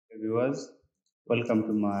viewers, welcome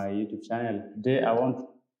to my YouTube channel. Today I want to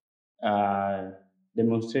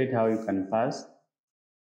demonstrate how you can pass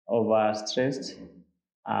overstressed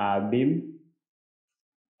beam.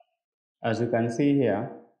 As you can see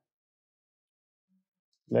here,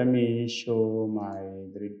 let me show my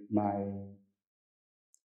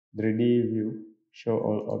 3D view, show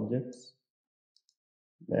all objects,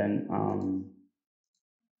 then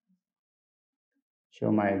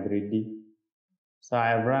show my 3D. So I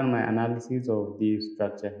have run my analysis of this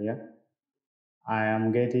structure here. I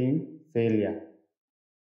am getting failure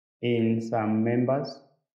in some members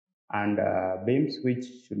and beams which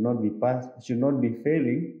should not be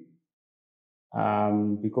failing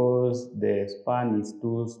because the span is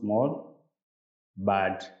too small.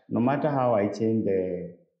 But no matter how I change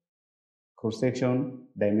the cross-section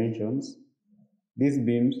dimensions, these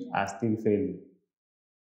beams are still failing.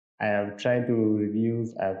 I have tried to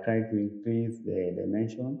reduce, I have tried to increase the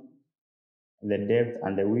dimension, the depth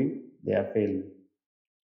and the width, they are failing.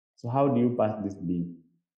 So how do you pass this beam?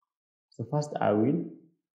 So first I will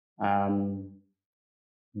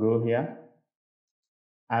go here.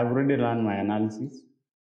 I've already run my analysis.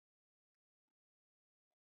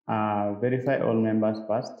 Verify all members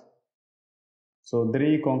first. So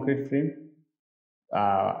 3 concrete frames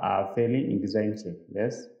are failing in design check.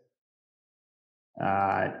 Yes.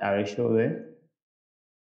 I will show the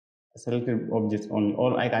selected objects only.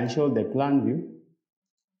 Or I can show the plan view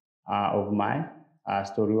of my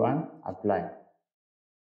story 1 apply.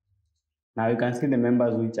 Now you can see the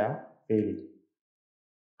members which are failing.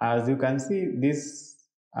 As you can see, this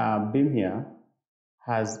beam here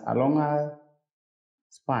has a longer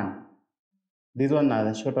span. This one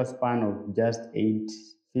has a shorter span of just 8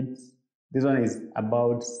 feet. This one is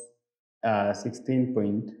about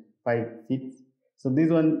 16.5 feet. So this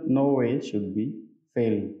one no way should be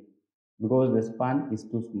failing because the span is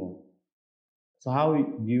too small. So how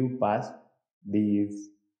do you pass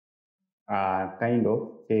this kind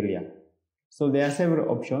of failure? So there are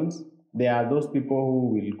several options. There are those people who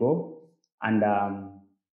will go and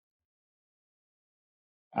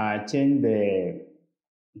change the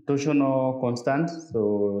torsional constant.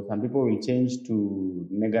 So some people will change to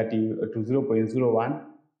negative to 0.01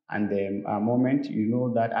 and the moment, you know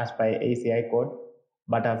that as per ACI code.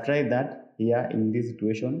 But I've tried that here in this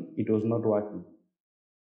situation, it was not working.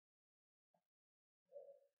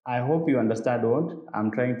 I hope you understand what I'm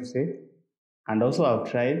trying to say. And also I've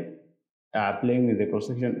tried playing with the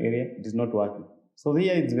cross-section area, it is not working. So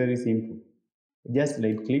here it's very simple. Just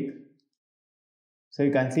right click. So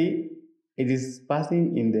you can see it is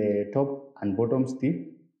passing in the top and bottom still,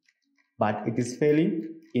 but it is failing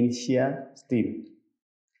in shear still.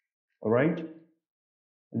 Alright?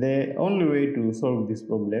 The only way to solve this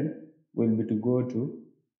problem will be to go to,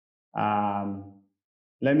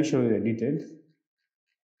 let me show you the details.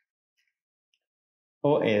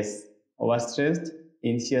 OS, overstressed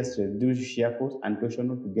in shear stress due to shear force and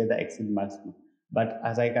torsional together exceed maximum. But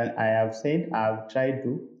as I have said, I've tried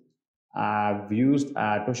to, I've used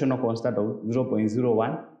a torsional constant of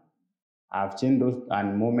 0.01. I've changed those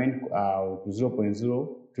and moment to 0.0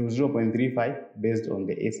 to 0.35 based on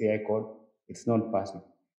the ACI code. It's not passing.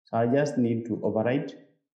 So I just need to overwrite,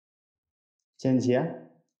 change here.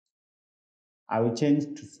 I will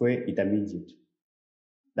change to sway intermediate.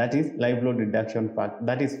 That is live load reduction factor.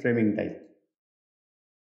 That is framing type.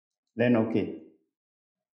 Then okay.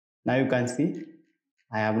 Now you can see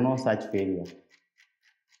I have no such failure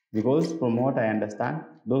because from what I understand,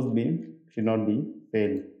 those beams should not be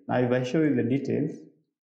failing. Now if I show you the details,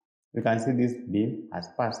 you can see this beam has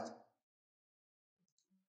passed.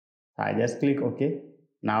 I just click OK.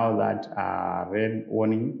 Now that red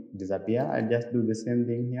warning disappear, I just do the same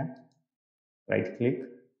thing here. Right click,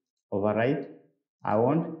 override. I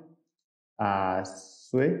want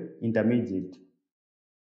sway intermediate.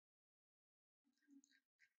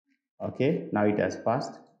 Okay, now it has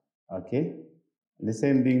passed. Okay, the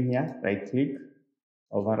same thing here. Right click,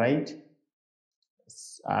 override.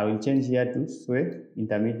 I will change here to sway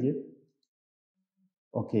intermediate.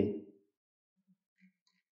 Okay,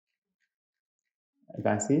 you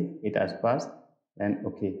can see it has passed. Then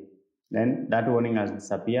okay, then that warning has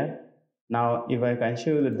disappeared. Now if I can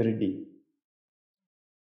show you the 3D.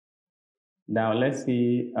 Now let's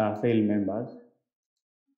see failed members.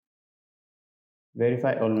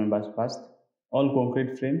 Verify all members passed. All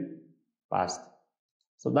concrete frame passed.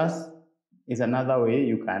 So that is another way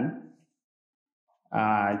you can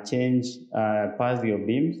pass your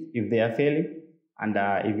beams if they are failing. And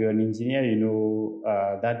if you're an engineer, you know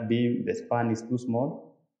that beam, the span is too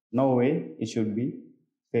small. No way it should be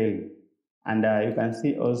failing. And you can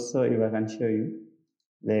see also, if I can show you,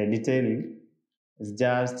 the detailing is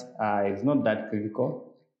just it's not that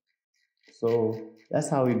critical. So that's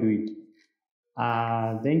how we do it.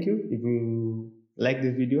 Thank you. If you like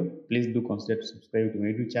this video, please do consider to subscribe to my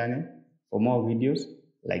YouTube channel for more videos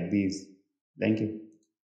like this. Thank you.